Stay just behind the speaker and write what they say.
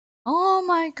Oh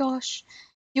my gosh.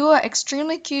 You are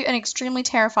extremely cute and extremely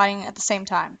terrifying at the same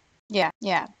time. Yeah.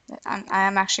 I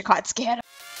am actually quite scared.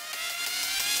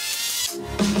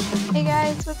 Hey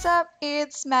guys, what's up?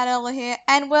 It's Madella here,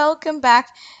 and welcome back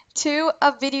to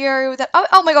a video that—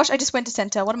 oh my gosh, I just went to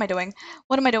center. What am I doing?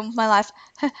 What am I doing with my life?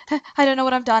 I don't know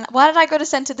what I've done. Why did I go to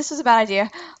center? This was a bad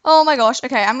idea. Oh my gosh.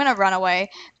 Okay, I'm gonna run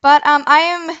away. But I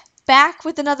am back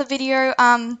with another video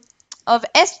of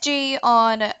SG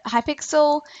on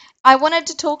Hypixel. I wanted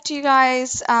to talk to you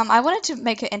guys. I wanted to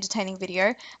make an entertaining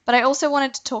video, but I also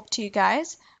wanted to talk to you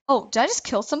guys. Oh, did I just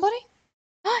kill somebody?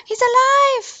 He's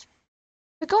alive!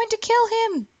 We're going to kill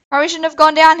him! Probably shouldn't have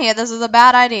gone down here. This is a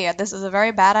bad idea. This is a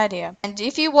very bad idea. And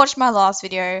if you watched my last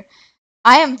video,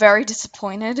 I am very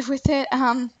disappointed with it.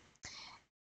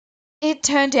 It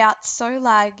turned out so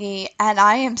laggy, and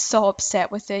I am so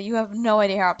upset with it. You have no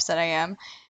idea how upset I am.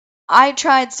 I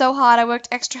tried so hard. I worked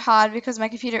extra hard because my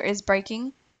computer is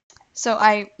breaking. So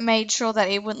I made sure that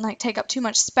it wouldn't take up too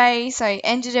much space. I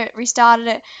ended it, restarted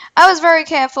it. I was very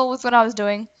careful with what I was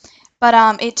doing.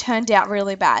 But it turned out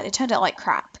really bad. It turned out like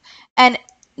crap. And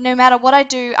no matter what I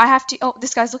do, I have to— oh,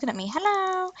 this guy's looking at me.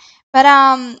 Hello. But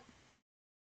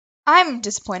I'm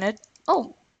disappointed.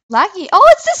 Oh, laggy. Oh,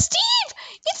 it's the Steve!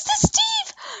 It's the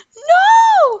Steve!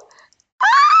 No!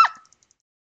 Ah!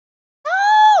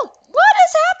 No! What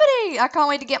is happening? I can't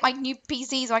wait to get my new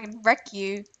PC so I can wreck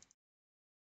you.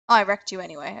 Oh, I wrecked you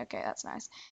anyway. Okay, that's nice.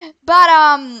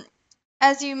 But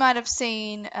as you might have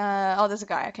seen, oh, there's a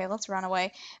guy. Okay, let's run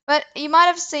away. But you might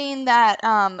have seen that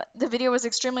the video was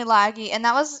extremely laggy, and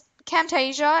that was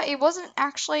Camtasia. It wasn't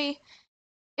actually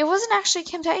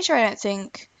Camtasia, I don't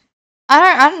think.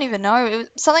 I don't even know.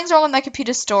 Something's wrong with my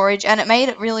computer storage, and it made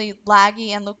it really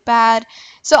laggy and look bad.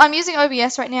 So I'm using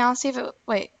OBS right now. See if it—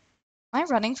 wait. Am I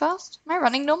running fast? Am I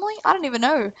running normally? I don't even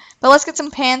know. But let's get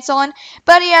some pants on.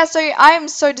 But yeah, so I am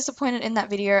so disappointed in that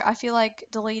video. I feel like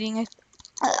deleting it,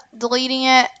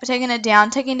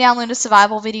 taking down Luna's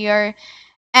survival video,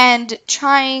 and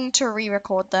trying to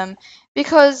re-record them.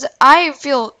 Because I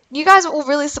feel you guys were all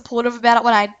really supportive about it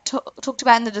when I talked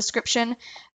about it in the description.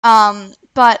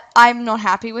 But I'm not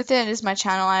happy with it. It is my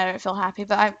channel. I don't feel happy.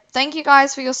 But I thank you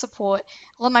guys for your support.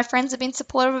 A lot of my friends have been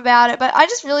supportive about it. But I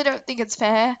just really don't think it's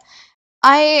fair.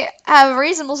 I have a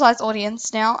reasonable sized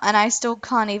audience now, and I still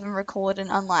can't even record an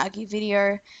unlaggy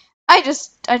video. I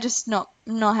just not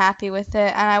happy with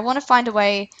it, and I want to find a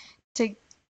way to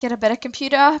get a better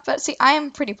computer. But see, I am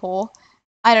pretty poor.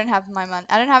 I don't have my money.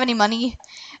 I don't have any money.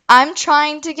 I'm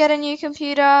trying to get a new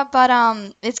computer, but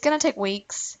it's gonna take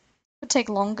weeks. It could take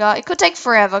longer. It could take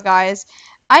forever, guys.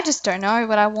 I just don't know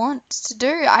what I want to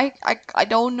do. I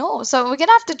don't know. So we're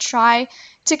gonna have to try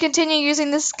to continue using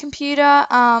this computer.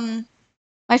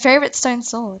 My favorite stone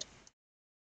sword.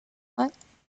 What?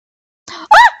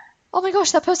 Ah! Oh my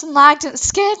gosh, that person lagged and it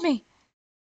scared me.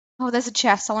 Oh, there's a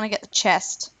chest. I want to get the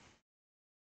chest.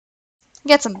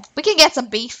 We can get some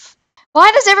beef.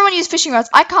 Why does everyone use fishing rods?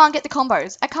 I can't get the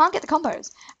combos. I can't get the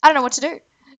combos. I don't know what to do.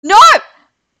 No!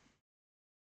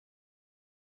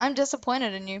 I'm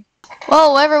disappointed in you.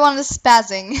 Whoa, everyone is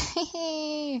spazzing.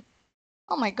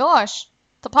 Oh my gosh.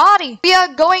 The party. We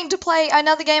are going to play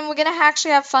another game. We're going to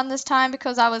actually have fun this time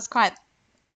because I was quite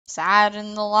sad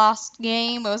in the last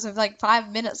game. It was like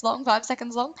 5 minutes long, 5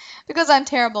 seconds long, because I'm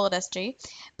terrible at SG.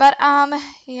 But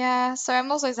yeah, so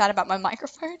I'm also sad about my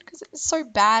microphone because it's so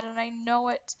bad and I know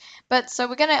it. But so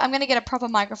I'm gonna get a proper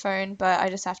microphone, but I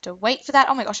just have to wait for that.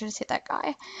 Oh my gosh, I just hit that guy.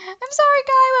 I'm sorry,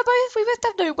 guy. We both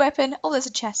have no weapon. Oh, there's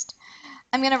a chest.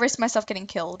 I'm gonna risk myself getting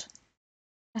killed.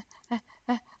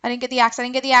 I didn't get the axe. I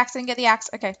didn't get the axe. I didn't get the axe.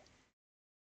 Okay.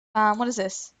 What is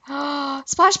this?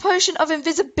 Splash potion of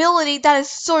invisibility. That is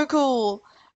so cool.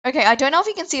 Okay, I don't know if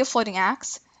he can see a floating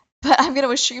axe, but I'm gonna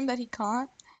assume that he can't.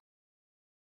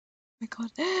 Oh my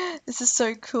god, this is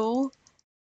so cool.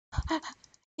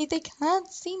 They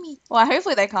can't see me. Well,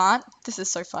 hopefully they can't. This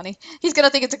is so funny. He's gonna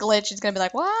think it's a glitch. He's gonna be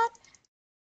like, what?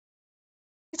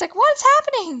 He's like, what is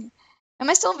happening? Am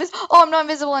I still invisible? Oh, I'm not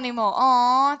invisible anymore.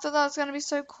 Oh, I thought that was gonna be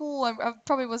so cool. I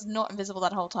probably was not invisible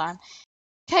that whole time.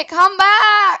 Okay, come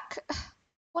back! I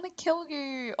want to kill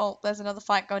you. Oh, there's another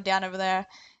fight going down over there.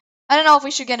 I don't know if we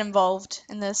should get involved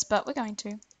in this, but we're going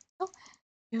to. Oh,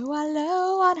 you are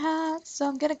low on hearts, so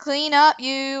I'm gonna clean up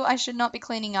you. I should not be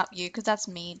cleaning up you, because that's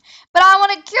mean. But I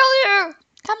want to kill you!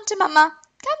 Come to mama.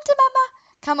 Come to mama.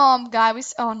 Come on, guy.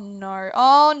 Oh, no.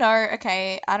 Oh, no.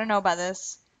 Okay, I don't know about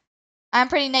this. I'm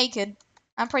pretty naked.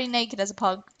 I'm pretty naked as a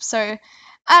pug, so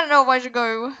I don't know if I should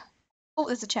go. Oh,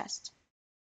 there's a chest.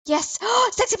 Yes!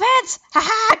 Sexy pants!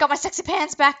 Haha! I got my sexy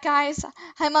pants back, guys!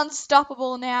 I'm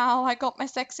unstoppable now. I got my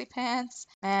sexy pants.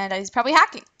 And he's probably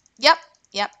hacking. Yep.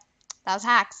 That was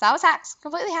hacks. That was hacks.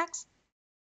 Completely hacks.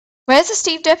 Where's the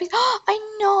Steve Derping?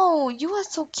 I know! You are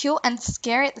so cute and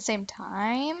scary at the same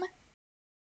time.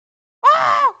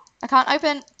 Ah! I can't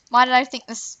open. Why did I think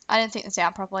this? I didn't think this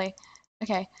out properly.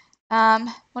 Okay.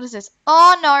 What is this?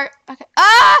 Oh, no. Okay.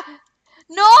 Ah!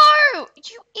 No!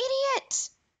 You idiot!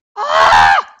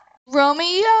 Ah!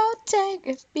 Romeo, take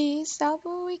a piece so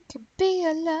we can be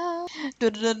alone.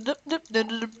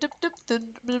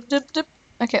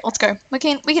 Okay, let's go. We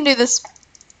can do this.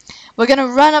 We're gonna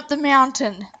run up the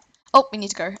mountain. Oh, we need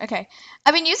to go. Okay.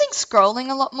 I've been using scrolling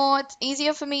a lot more. It's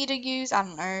easier for me to use. I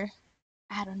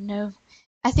don't know.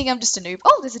 I think I'm just a noob.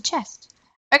 Oh, there's a chest.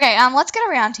 Okay, let's get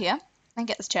around here and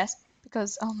get this chest.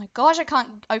 Because, oh my gosh, I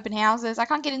can't open houses. I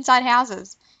can't get inside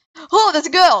houses. Oh, there's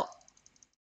a girl!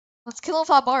 Let's kill off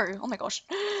our bow. Oh my gosh.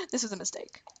 This was a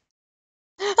mistake.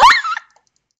 Ah!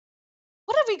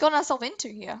 What have we gotten ourselves into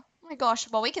here? Oh my gosh.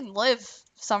 Well, we can live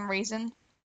for some reason.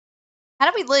 How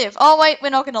do we live? Oh, wait, we're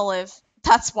not going to live.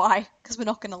 That's why. Because we're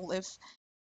not going to live.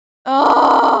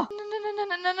 Oh!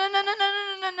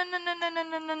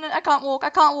 I can't walk.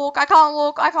 I can't walk. I can't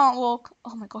walk. I can't walk.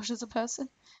 Oh my gosh, there's a person.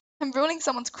 I'm ruining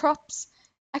someone's crops.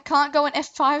 I can't go in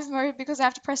F5 mode because I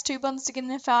have to press 2 buttons to get in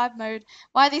F5 mode.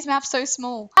 Why are these maps so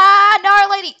small? Ah, no,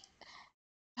 lady!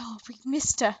 Oh, we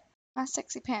missed her. My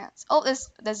sexy pants. Oh, there's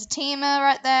a teamer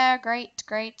right there. Great,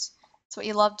 great. That's what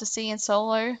you love to see in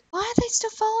solo. Why are they still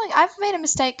following? I've made a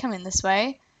mistake coming this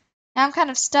way. Now I'm kind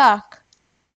of stuck.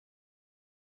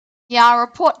 Yeah, I'll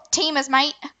report teamers,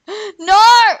 mate.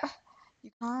 No!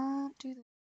 You can't do this.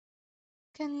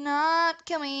 Cannot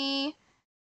kill me.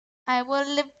 I will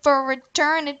live for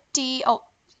eternity. Oh,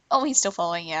 he's still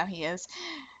following. Yeah, he is.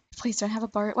 Please don't have a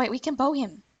bow. Wait, we can bow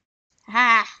him.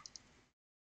 Ah.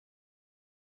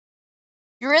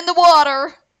 You're in the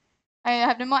water. I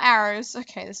have no more arrows.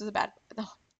 Okay, this is a bad.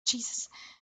 Oh, Jesus.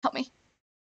 Help me.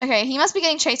 Okay, he must be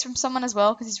getting chased from someone as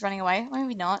well because he's running away.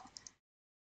 Maybe not.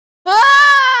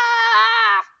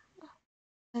 Ah!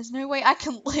 There's no way I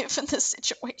can live in this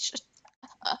situation.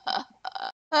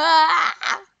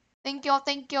 Ah! Thank you,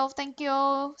 thank you, thank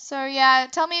you. So yeah,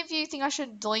 tell me if you think I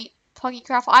should delete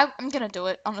Puggycraft. I'm gonna do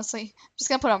it, honestly. I'm just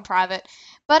gonna put it on private.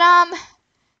 But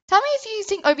tell me if you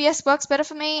think OBS works better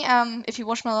for me. If you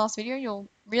watched my last video, you'll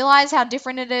realize how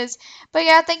different it is. But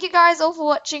yeah, thank you guys all for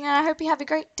watching, and I hope you have a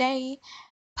great day.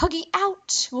 Puggy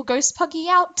out. We'll ghost Puggy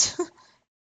out.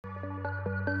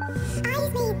 Eyes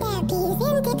made their peace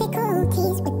in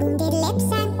difficulties with wounded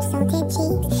lips and salted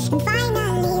cheeks. And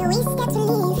finally we step to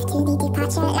leave to the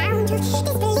departure lounge of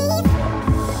this